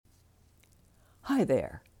Hi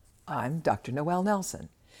there, I'm Dr. Noel Nelson,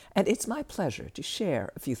 and it's my pleasure to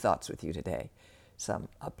share a few thoughts with you today. Some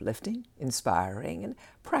uplifting, inspiring, and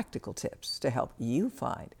practical tips to help you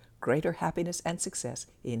find greater happiness and success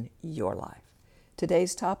in your life.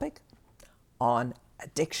 Today's topic, on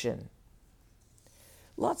addiction.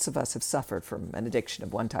 Lots of us have suffered from an addiction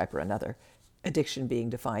of one type or another, addiction being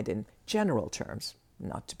defined in general terms,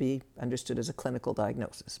 not to be understood as a clinical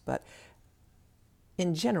diagnosis, but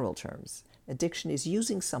in general terms, addiction is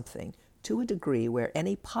using something to a degree where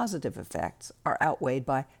any positive effects are outweighed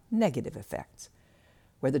by negative effects,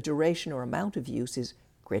 where the duration or amount of use is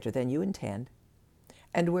greater than you intend,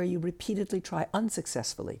 and where you repeatedly try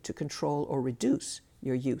unsuccessfully to control or reduce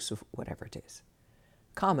your use of whatever it is.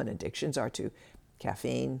 Common addictions are to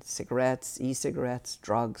caffeine, cigarettes, e-cigarettes,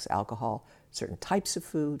 drugs, alcohol, certain types of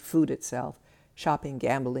food, food itself, shopping,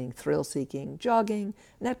 gambling, thrill-seeking, jogging,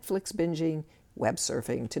 Netflix binging, web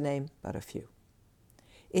surfing, to name but a few.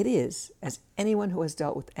 It is, as anyone who has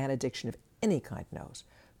dealt with an addiction of any kind knows,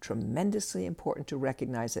 tremendously important to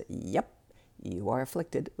recognize that, yep, you are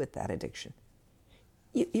afflicted with that addiction.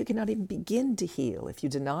 You cannot even begin to heal if you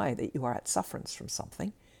deny that you are at sufferance from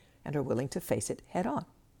something and are willing to face it head on.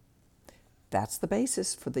 That's the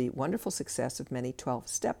basis for the wonderful success of many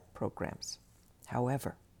 12-step programs.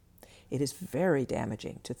 However, it is very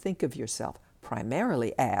damaging to think of yourself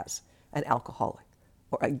primarily as an alcoholic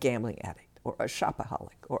or a gambling addict or a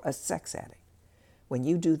shopaholic or a sex addict. When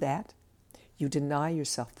you do that, you deny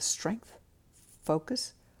yourself the strength,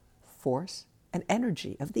 focus, force, and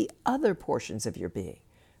energy of the other portions of your being,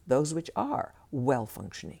 those which are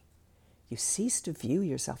well-functioning. You cease to view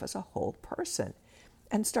yourself as a whole person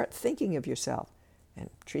and start thinking of yourself and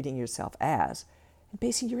treating yourself as, and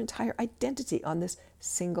basing your entire identity on this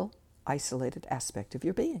single, isolated aspect of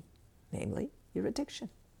your being, namely your addiction.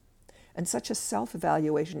 And such a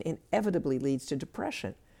self-evaluation inevitably leads to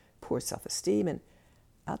depression, poor self-esteem, and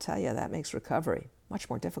I'll tell you, that makes recovery much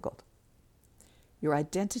more difficult. Your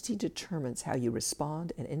identity determines how you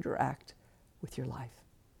respond and interact with your life.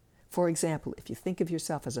 For example, if you think of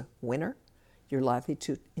yourself as a winner, you're likely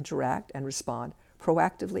to interact and respond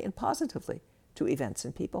proactively and positively to events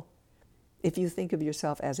and people. If you think of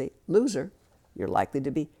yourself as a loser, you're likely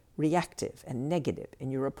to be reactive and negative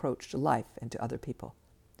in your approach to life and to other people.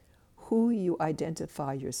 Who you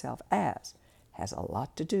identify yourself as has a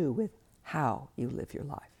lot to do with how you live your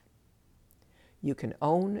life. You can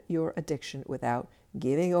own your addiction without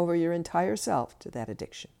giving over your entire self to that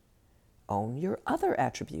addiction. Own your other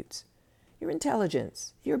attributes, your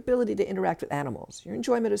intelligence, your ability to interact with animals, your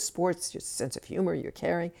enjoyment of sports, your sense of humor, your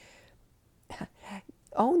caring.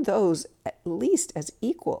 Own those at least as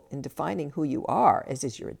equal in defining who you are as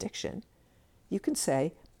is your addiction. You can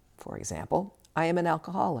say, for example, I am an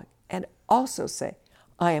alcoholic, and also say,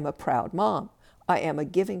 I am a proud mom, I am a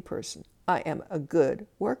giving person, I am a good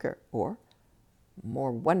worker, or,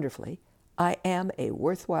 more wonderfully, I am a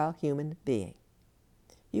worthwhile human being.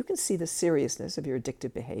 You can see the seriousness of your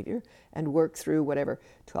addictive behavior and work through whatever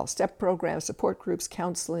 12-step programs, support groups,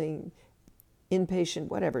 counseling, inpatient,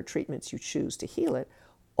 whatever treatments you choose to heal it,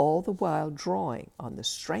 all the while drawing on the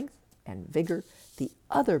strength and vigor the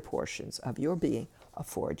other portions of your being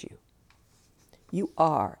afford you. You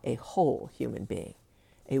are a whole human being,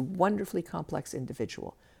 a wonderfully complex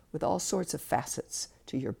individual with all sorts of facets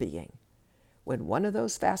to your being. When one of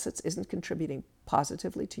those facets isn't contributing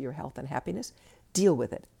positively to your health and happiness, deal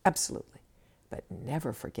with it, absolutely. But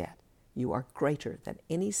never forget, you are greater than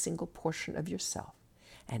any single portion of yourself,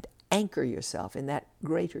 and anchor yourself in that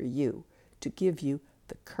greater you to give you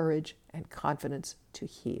the courage and confidence to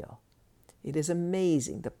heal. It is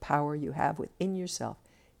amazing the power you have within yourself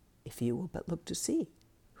if you will but look to see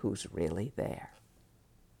who's really there.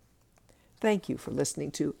 Thank you for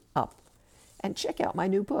listening to Up, and check out my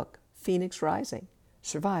new book, Phoenix Rising,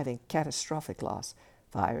 Surviving Catastrophic Loss,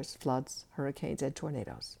 Fires, Floods, Hurricanes, and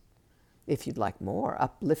Tornadoes. If you'd like more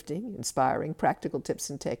uplifting, inspiring, practical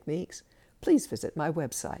tips and techniques, please visit my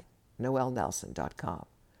website, noelnelson.com,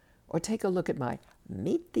 or take a look at my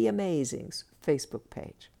Meet the Amazings Facebook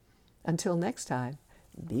page. Until next time,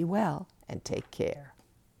 be well and take care.